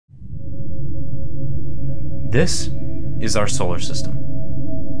This is our solar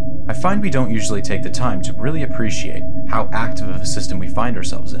system. I find we don't usually take the time to really appreciate how active of a system we find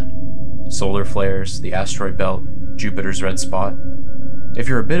ourselves in. Solar flares, the asteroid belt, Jupiter's red spot. If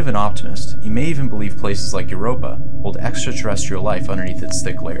you're a bit of an optimist, you may even believe places like Europa hold extraterrestrial life underneath its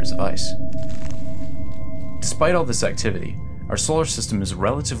thick layers of ice. Despite all this activity, our solar system is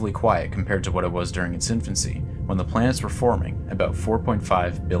relatively quiet compared to what it was during its infancy, when the planets were forming about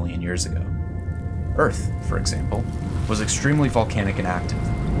 4.5 billion years ago. Earth, for example, was extremely volcanic and active,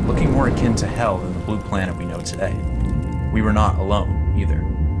 looking more akin to hell than the blue planet we know today. We were not alone, either.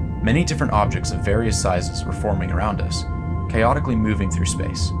 Many different objects of various sizes were forming around us, chaotically moving through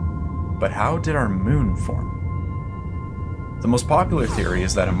space. But how did our moon form? The most popular theory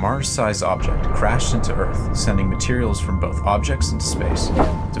is that a Mars-sized object crashed into Earth, sending materials from both objects into space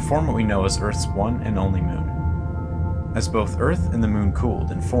to form what we know as Earth's one and only moon. As both Earth and the moon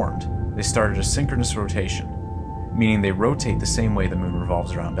cooled and formed, they started a synchronous rotation, meaning they rotate the same way the moon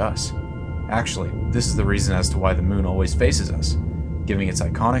revolves around us. Actually, this is the reason as to why the moon always faces us, giving its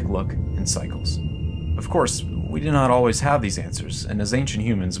iconic look and cycles. Of course, we did not always have these answers, and as ancient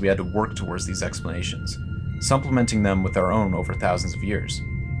humans we had to work towards these explanations, supplementing them with our own over thousands of years.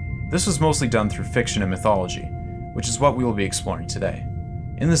 This was mostly done through fiction and mythology, which is what we will be exploring today.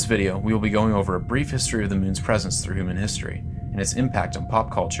 In this video, we will be going over a brief history of the moon's presence through human history, and its impact on pop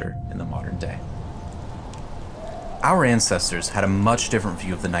culture in the modern day. Our ancestors had a much different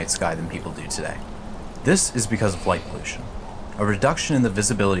view of the night sky than people do today. This is because of light pollution, a reduction in the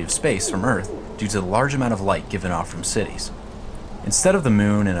visibility of space from Earth due to the large amount of light given off from cities. Instead of the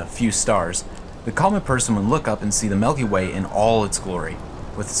moon and a few stars, the common person would look up and see the Milky Way in all its glory,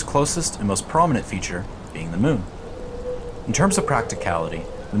 with its closest and most prominent feature being the moon. In terms of practicality,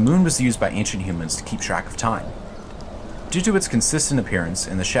 the moon was used by ancient humans to keep track of time. Due to its consistent appearance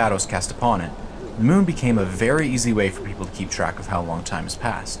and the shadows cast upon it, the moon became a very easy way for people to keep track of how long time has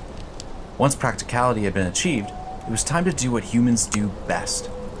passed. Once practicality had been achieved, it was time to do what humans do best: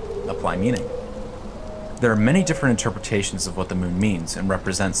 apply meaning. There are many different interpretations of what the moon means and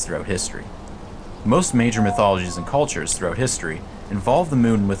represents throughout history. Most major mythologies and cultures throughout history involve the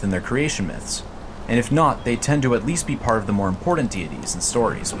moon within their creation myths, and if not, they tend to at least be part of the more important deities and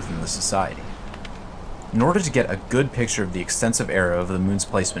stories within the society. In order to get a good picture of the extensive era of the moon's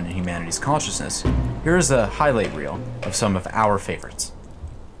placement in humanity's consciousness, here is a highlight reel of some of our favorites.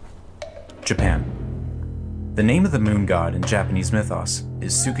 Japan. The name of the moon god in Japanese mythos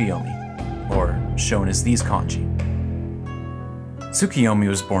is Tsukuyomi, or shown as these kanji. Tsukuyomi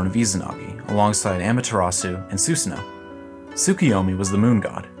was born of Izanagi, alongside Amaterasu and Susanoo. Tsukuyomi was the moon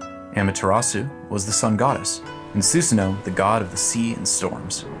god, Amaterasu was the sun goddess, and Susanoo the god of the sea and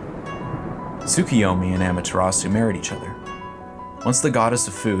storms. Tsukuyomi and Amaterasu married each other. Once the goddess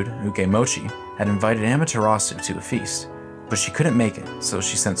of food, Ukemochi, had invited Amaterasu to a feast, but she couldn't make it, so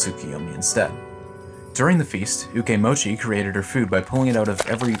she sent Tsukuyomi instead. During the feast, Ukemochi created her food by pulling it out of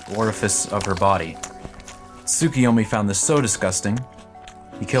every orifice of her body. Tsukuyomi found this so disgusting,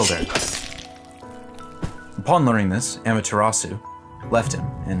 he killed her. Upon learning this, Amaterasu left him,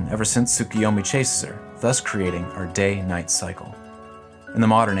 and ever since Tsukuyomi chases her, thus creating our day-night cycle. In the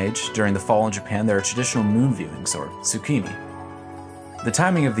modern age, during the fall in Japan, there are traditional moon viewings, or tsukimi. The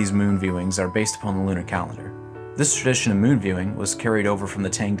timing of these moon viewings are based upon the lunar calendar. This tradition of moon viewing was carried over from the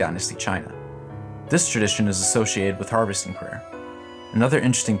Tang Dynasty China. This tradition is associated with harvesting prayer. Another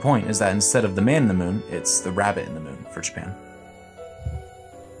interesting point is that instead of the man in the moon, it's the rabbit in the moon for Japan.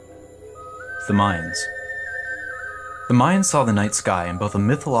 The Mayans. The Mayans saw the night sky in both a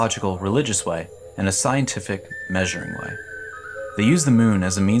mythological, religious way and a scientific, measuring way. They used the moon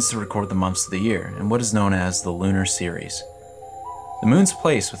as a means to record the months of the year in what is known as the lunar series. The moon's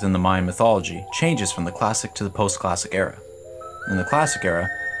place within the Mayan mythology changes from the classic to the post-classic era. In the classic era,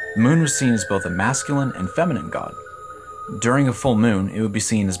 the moon was seen as both a masculine and feminine god. During a full moon, it would be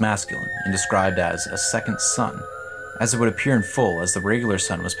seen as masculine and described as a second sun, as it would appear in full as the regular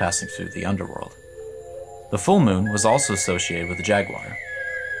sun was passing through the underworld. The full moon was also associated with the jaguar.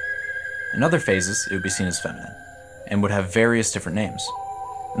 In other phases, it would be seen as feminine, and would have various different names.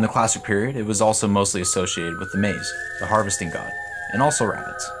 In the classic period, it was also mostly associated with the maize, the harvesting god, and also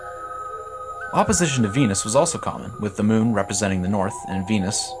rabbits. Opposition to Venus was also common, with the moon representing the north and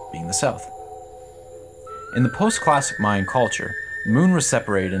Venus being the south. In the post-classic Mayan culture, the moon was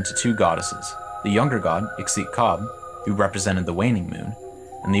separated into two goddesses, the younger god, Ixit-Kab, who represented the waning moon,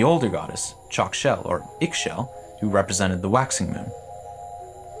 and the older goddess, Chokshel, or Ixchel, who represented the waxing moon.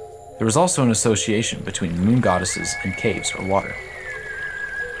 There was also an association between moon goddesses and caves or water.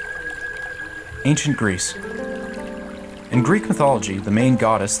 Ancient Greece. In Greek mythology, the main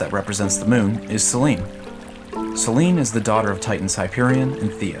goddess that represents the moon is Selene. Selene is the daughter of Titans Hyperion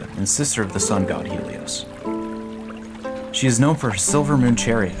and Thea, and sister of the sun god Helios. She is known for her silver moon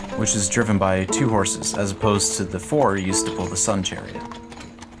chariot, which is driven by 2 horses, as opposed to the 4 used to pull the sun chariot.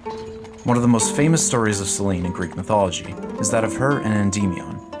 One of the most famous stories of Selene in Greek mythology is that of her and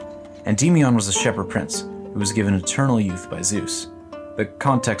Endymion. Endymion was a shepherd prince who was given eternal youth by Zeus, the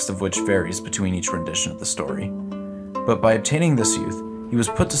context of which varies between each rendition of the story. But by obtaining this youth, he was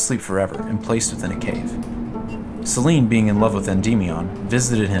put to sleep forever and placed within a cave. Selene, being in love with Endymion,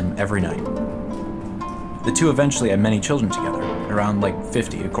 visited him every night. The two eventually had many children together, around like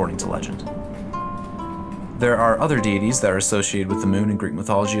 50 according to legend. There are other deities that are associated with the moon in Greek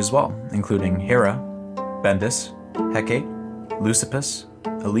mythology as well, including Hera, Bendis, Hecate, Leucippus,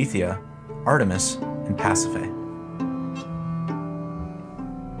 Aletheia, Artemis, and Pasiphae.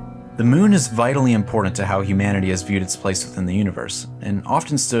 The moon is vitally important to how humanity has viewed its place within the universe, and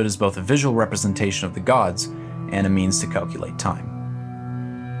often stood as both a visual representation of the gods and a means to calculate time.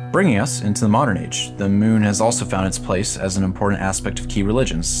 Bringing us into the modern age, the moon has also found its place as an important aspect of key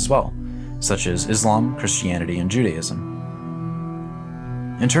religions as well, such as Islam, Christianity, and Judaism.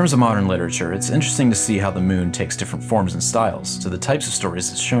 In terms of modern literature, it's interesting to see how the moon takes different forms and styles to the types of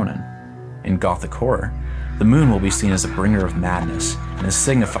stories it's shown in. In Gothic horror, the moon will be seen as a bringer of madness and a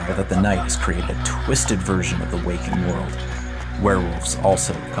signifier that the night has created a twisted version of the waking world. Werewolves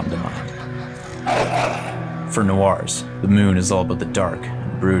also come to mind. For noirs, the moon is all about the dark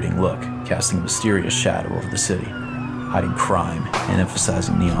and brooding look, casting a mysterious shadow over the city, hiding crime and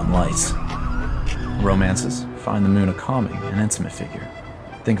emphasizing neon lights. Romances find the moon a calming and intimate figure.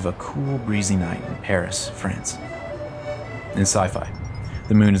 Think of a cool, breezy night in Paris, France. In sci-fi,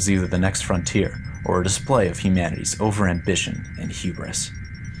 the moon is either the next frontier or a display of humanity's overambition and hubris.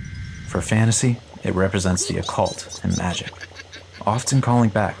 For fantasy, it represents the occult and magic, often calling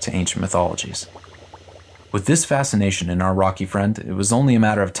back to ancient mythologies. With this fascination in our rocky friend, it was only a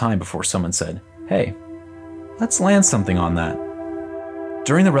matter of time before someone said, "Hey, let's land something on that."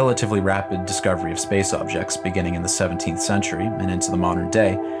 During the relatively rapid discovery of space objects beginning in the 17th century and into the modern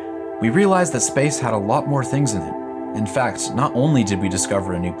day, we realized that space had a lot more things in it. In fact, not only did we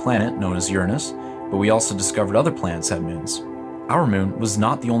discover a new planet known as Uranus, but we also discovered other planets had moons. Our moon was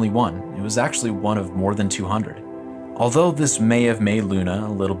not the only one, it was actually one of more than 200. Although this may have made Luna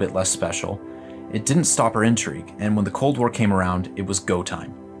a little bit less special, it didn't stop our intrigue, and when the Cold War came around, it was go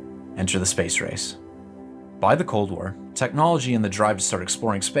time. Enter the space race. By the Cold War, technology and the drive to start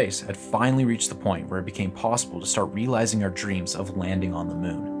exploring space had finally reached the point where it became possible to start realizing our dreams of landing on the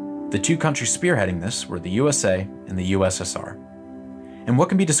moon. The 2 countries spearheading this were the USA and the USSR. In what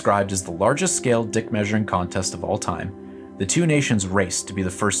can be described as the largest scale dick measuring contest of all time, the 2 nations raced to be the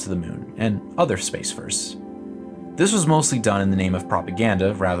first to the moon, and other space firsts. This was mostly done in the name of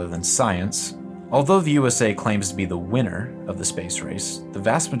propaganda rather than science. Although the USA claims to be the winner of the space race, the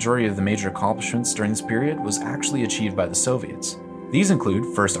vast majority of the major accomplishments during this period was actually achieved by the Soviets. These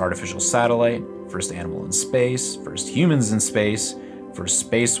include first artificial satellite, first animal in space, first humans in space, first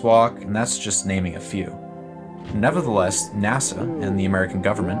spacewalk, and that's just naming a few. Nevertheless, NASA and the American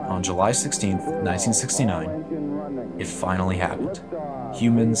government on July 16, 1969, it finally happened.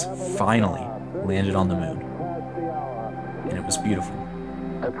 Humans finally landed on the moon. And it was beautiful.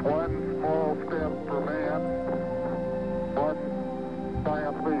 It's one small step for man, one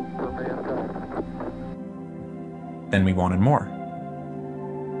giant leap for mankind. Then we wanted more.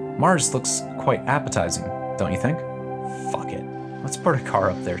 Mars looks quite appetizing, don't you think? Fuck it. Let's put a car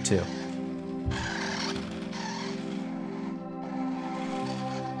up there too.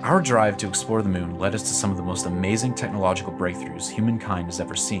 Our drive to explore the moon led us to some of the most amazing technological breakthroughs humankind has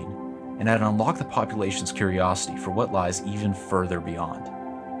ever seen, and had unlocked the population's curiosity for what lies even further beyond.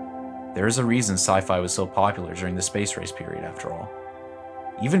 There is a reason sci-fi was so popular during the space race period, after all.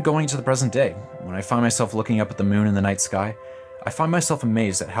 Even going to the present day, when I find myself looking up at the moon in the night sky, I find myself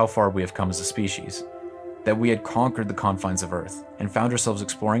amazed at how far we have come as a species, that we had conquered the confines of Earth and found ourselves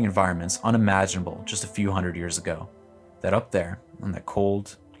exploring environments unimaginable just a few hundred years ago. That up there, on that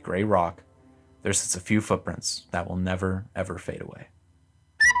cold, gray rock, there sits a few footprints that will never, ever fade away.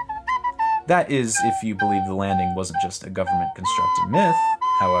 That is, if you believe the landing wasn't just a government-constructed myth,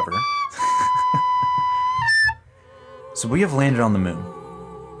 however. So we have landed on the moon,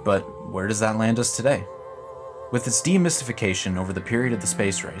 but where does that land us today? With its demystification over the period of the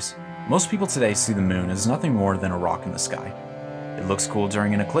space race, most people today see the moon as nothing more than a rock in the sky. It looks cool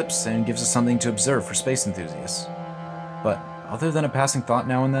during an eclipse and gives us something to observe for space enthusiasts. But other than a passing thought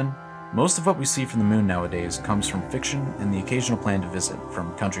now and then, most of what we see from the moon nowadays comes from fiction and the occasional plan to visit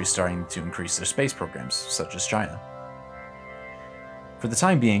from countries starting to increase their space programs, such as China. For the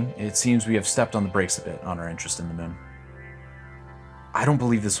time being, it seems we have stepped on the brakes a bit on our interest in the moon. I don't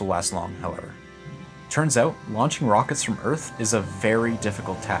believe this will last long, however. Turns out, launching rockets from Earth is a very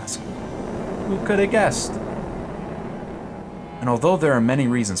difficult task. Who could have guessed? And although there are many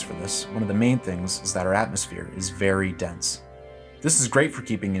reasons for this, one of the main things is that our atmosphere is very dense. This is great for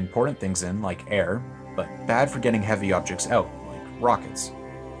keeping important things in, like air, but bad for getting heavy objects out, like rockets.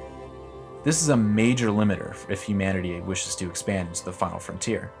 This is a major limiter if humanity wishes to expand into the final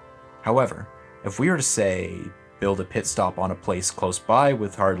frontier. However, if we were to say, build a pit stop on a place close by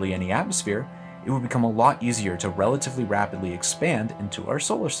with hardly any atmosphere, it would become a lot easier to relatively rapidly expand into our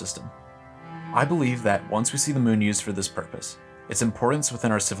solar system. I believe that once we see the moon used for this purpose, its importance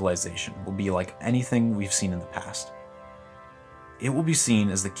within our civilization will be like anything we've seen in the past. It will be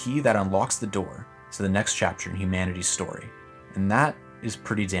seen as the key that unlocks the door to the next chapter in humanity's story, and that is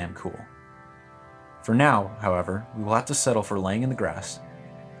pretty damn cool. For now, however, we will have to settle for laying in the grass,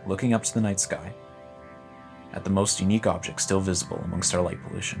 looking up to the night sky, at the most unique object still visible amongst our light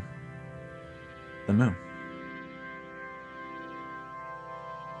pollution: the moon.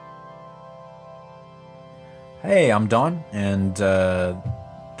 Hey, I'm Don, and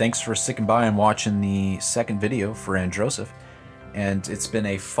thanks for sticking by and watching the second video for Androseph. And it's been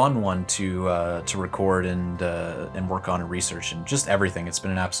a fun one to record and work on and research and just everything. It's been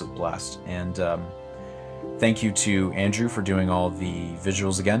an absolute blast. And thank you to Andrew for doing all the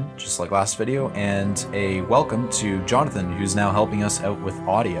visuals again, just like last video. And a welcome to Jonathan, who's now helping us out with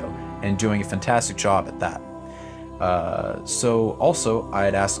audio and doing a fantastic job at that. So also,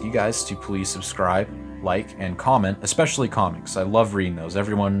 I'd ask you guys to please subscribe, like, and comment, especially comics. I love reading those.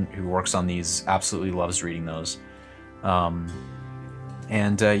 Everyone who works on these absolutely loves reading those.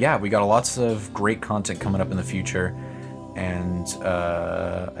 Yeah, we got lots of great content coming up in the future, and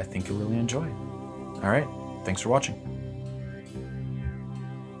I think you'll really enjoy. All right, thanks for watching.